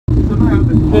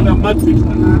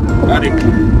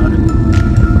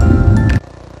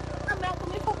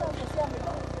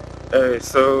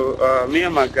So me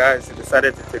and my guys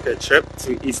decided to take a trip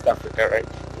to East Africa, right?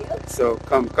 Yep. So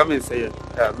come and say it.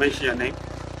 Mention your name.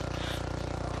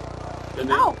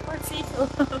 Oh, Francisco.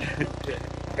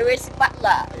 Rich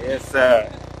Butler. Yes, sir.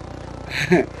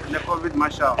 The COVID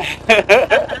Marshall.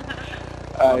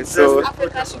 So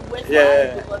Africa should wait for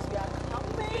us because we are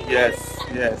coming.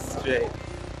 Yes, straight.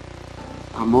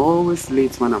 I'm always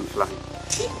late when I'm flying.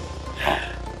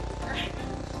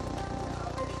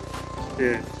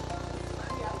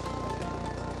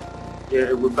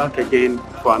 Yeah, we're back again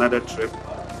for another trip.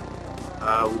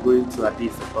 We're going to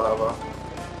Addis Ababa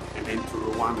and then to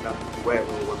Rwanda,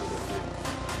 wherever we want to go.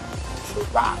 So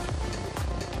back.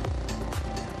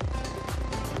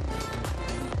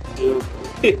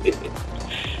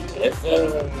 Yes,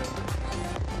 sir.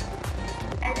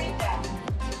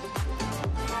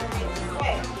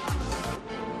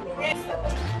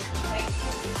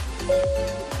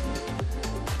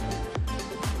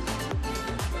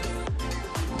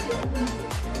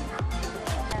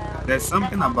 There's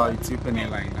something about Ethiopian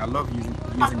Airline. I love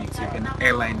using Ethiopian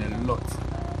Airline a lot.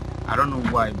 I don't know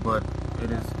why, but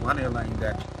it is one airline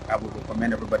that I would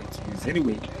recommend everybody to use.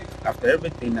 Anyway, after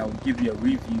everything, I will give you a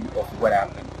review of what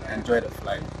happened. Enjoy the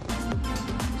flight.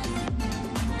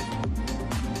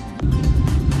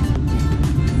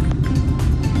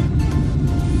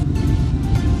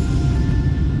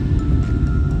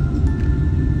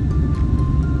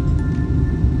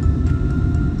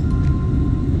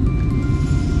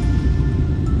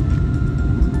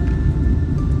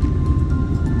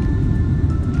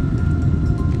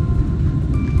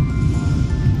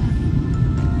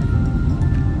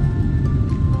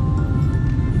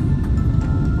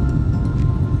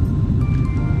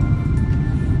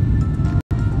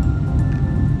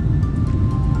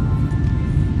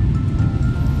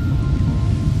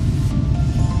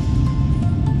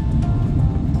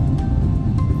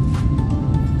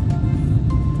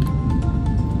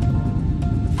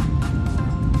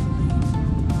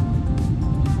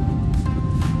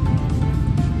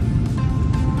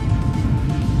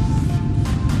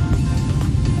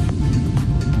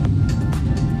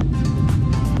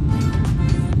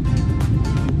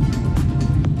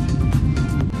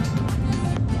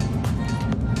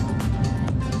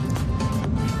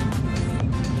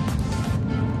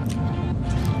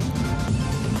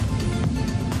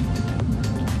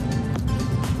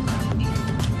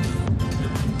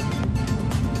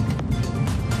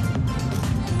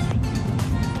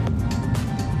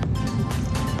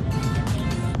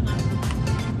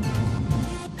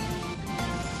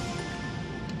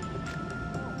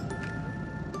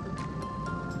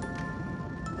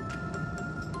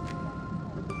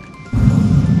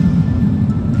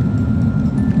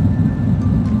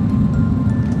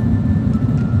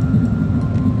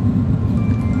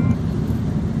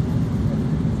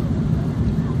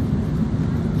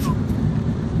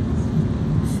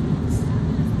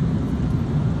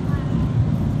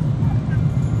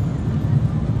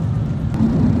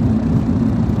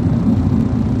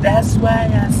 That's why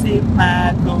I say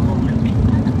my goal.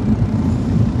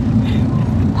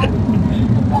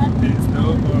 There's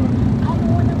no more. I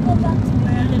don't want to go back to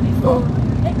where I lived before.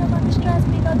 Ain't nobody stress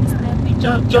me, not disturb me.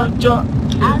 Jump.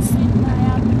 I sit my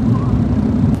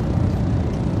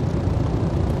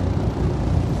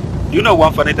You know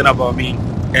one funny thing about me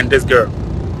and this girl?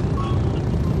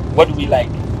 What do we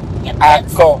like?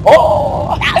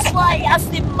 Alcohol. That's why I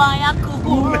sip my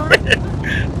alcohol.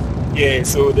 Yeah,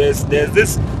 so there's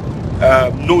this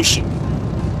notion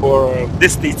or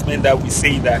this statement that we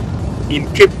say that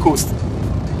in Cape Coast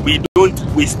we don't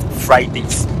waste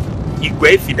Fridays.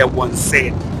 Igwe that one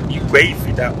said.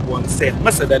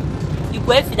 Masadan.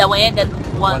 Igwe that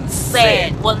one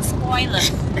said. One spoiler.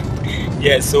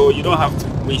 Yeah, so you don't have to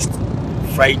waste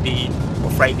Friday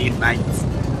or Friday night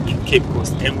in Cape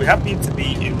Coast. And we happen to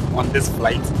be on this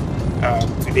flight.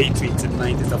 Today,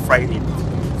 29th is a Friday.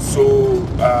 So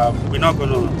we're not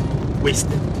gonna waste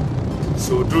it.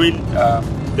 So during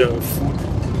the food,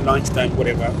 lunchtime,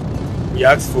 whatever, we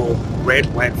asked for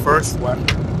red wine, first one.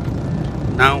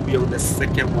 Now we're on the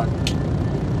second one.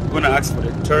 We're gonna ask for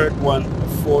the third one, the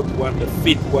fourth one, the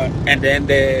fifth one, and then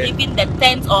even the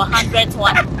 10th or 100th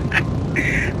one.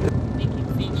 Making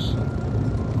fish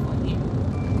for you.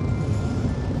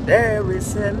 There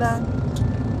is a land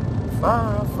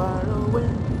far, far away.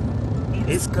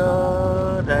 It's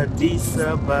called Addis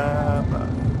Ababa.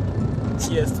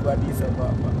 Cheers to Addis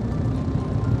Ababa.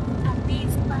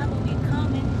 Addis Ababa, we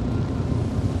coming.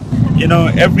 You know,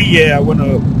 every year I want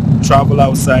to travel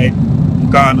outside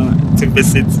Ghana to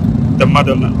visit the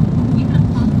motherland.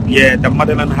 Yeah, the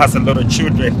motherland has a lot of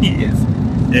children. Yes.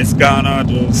 There's Ghana,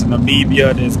 there's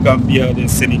Namibia, there's Gambia,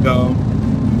 there's Senegal.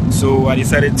 So I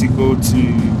decided to go to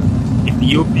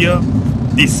Ethiopia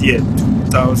this year,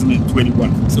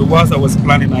 2021. So whilst I was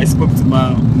planning, I spoke to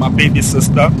my baby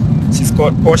sister. She's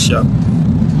called Portia.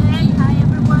 Hey, hi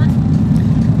everyone.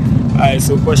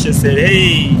 So Portia said,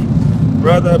 hey,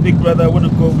 brother, big brother, I want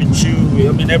to go with you.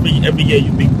 I mean, every year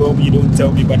you've been going, you don't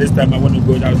tell me, but this time I want to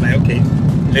go. And I was like, okay,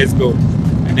 let's go.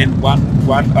 And then one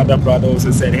other brother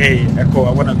also said, hey, Ekow,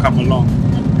 I want to come along.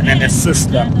 And then a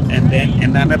sister, and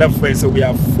then another friend. So we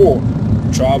have 4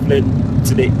 traveling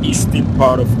to the eastern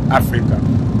part of Africa.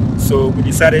 So we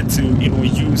decided to,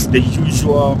 use the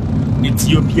usual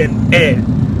Ethiopian Air.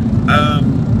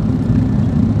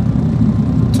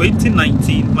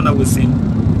 2019, when I was in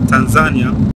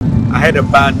Tanzania, I had a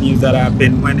bad news that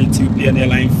happened when Ethiopian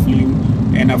Airline flew,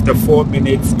 and after 4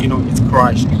 minutes, it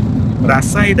crashed. But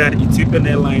aside that, Ethiopian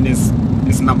Airline is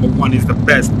number one, is the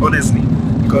best, honestly,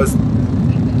 because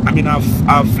I mean I've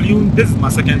flown. This is my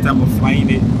second time of flying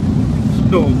it.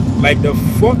 Like the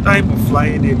 4th time of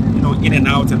flying it, in and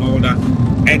out and all that,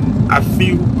 and I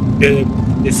feel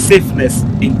the safeness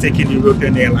in taking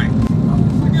Ethiopian Airline.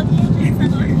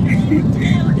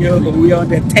 We are on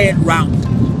the 3rd round.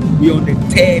 We're on the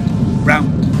 3rd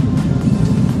round.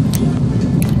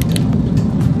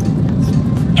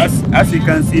 As you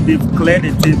can see, they've cleared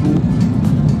the table.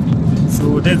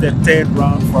 So this is the 3rd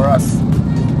round for us.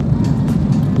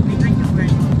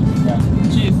 Yeah.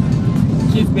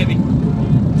 Cheers, baby.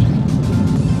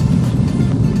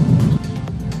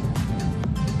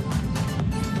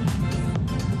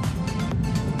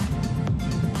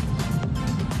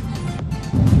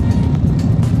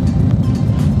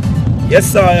 Yes,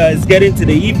 sir. It's getting to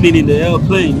the evening in the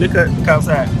airplane. Look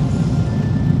outside.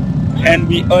 And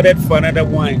we ordered for another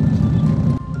wine.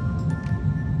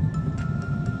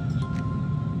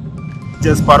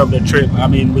 Just part of the trip. I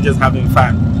mean, we're just having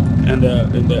fun in the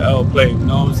airplane. You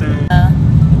know what I'm saying?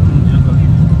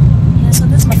 Yeah, so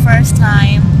this is my first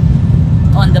time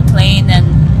on the plane, and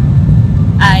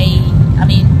I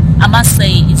mean, I must say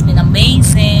it's been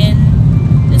amazing.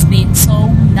 It's been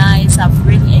so nice. I've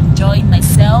really enjoyed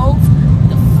myself.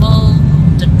 The food,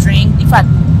 the drink. In fact,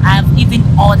 I've even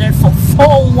ordered for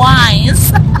 4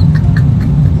 wines.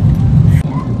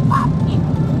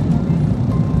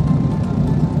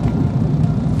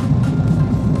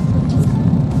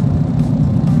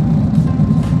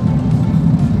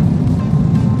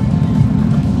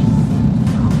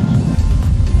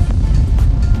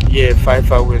 Yeah,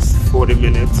 5 hours, 40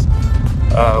 minutes.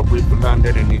 We've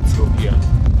landed in Ethiopia.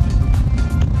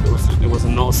 It was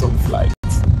an awesome flight.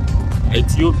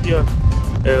 Ethiopian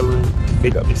Airline,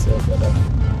 big up yourself, brother.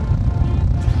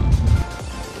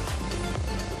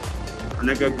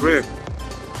 Nigga, grip.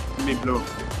 Let me blow.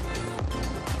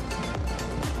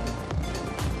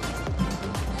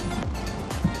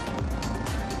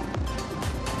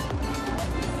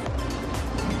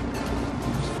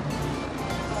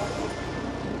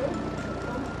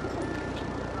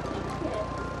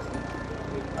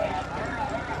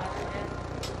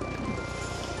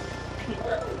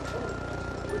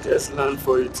 Just land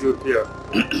for Ethiopia.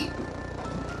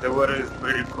 The water is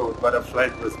very cold, but the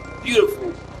flight was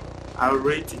beautiful. I'll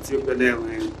rate Ethiopian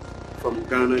Airline from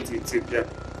Ghana to Ethiopia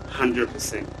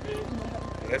 100%.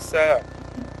 Yes, sir.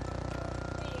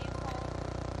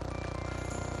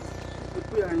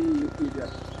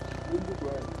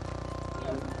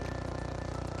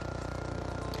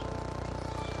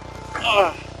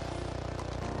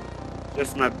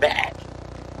 Just my bag.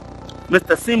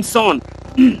 Mr. Simpson.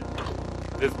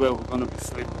 This is where we're gonna be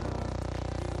sleeping.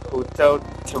 Hotel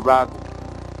Tarago.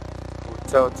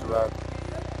 Hotel Tarago.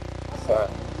 Sorry.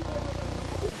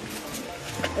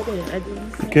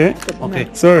 Okay.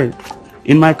 Sorry.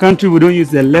 In my country, we don't use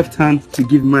the left hand to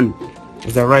give money.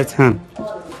 It's the right hand.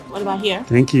 What about here?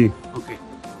 Thank you. Okay.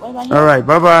 What about here? All right.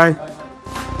 Bye bye.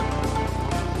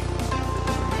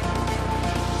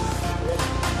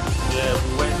 Yeah,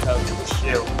 we went out to the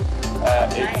shell.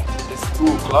 It's 2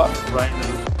 o'clock right now.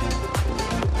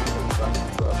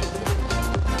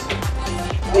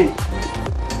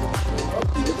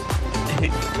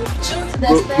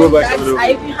 Go back to the room. I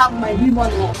even have my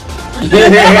woman on.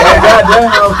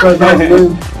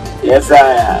 Yes, I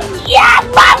am. Yeah,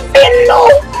 Buffalo.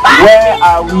 Where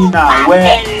are we now?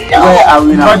 Where are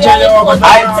we now?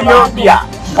 Ethiopia.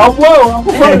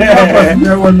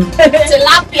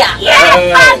 Tilapia.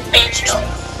 Yeah, Buffalo.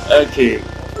 Okay.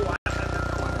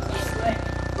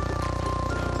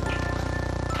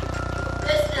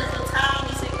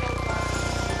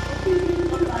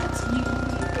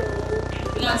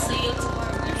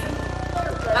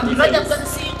 I'm going to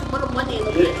see you tomorrow. tomorrow morning.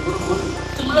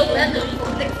 Tomorrow we have to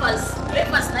breakfast.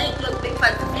 Breakfast 9 o'clock.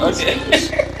 Breakfast. Okay.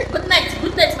 Good night.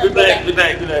 Good night, my Good night. brother. Good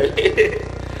night. Good night.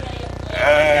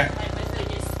 My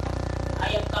messages. I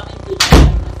am coming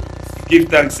to Give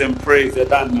thanks and praise.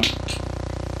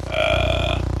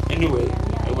 Anyway,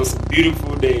 it was a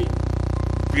beautiful day,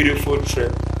 beautiful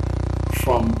trip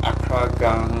from Accra,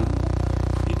 Ghana,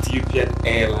 Ethiopian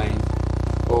Airline,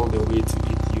 all the way to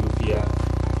Ethiopia.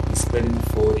 We're spending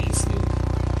 4 days here.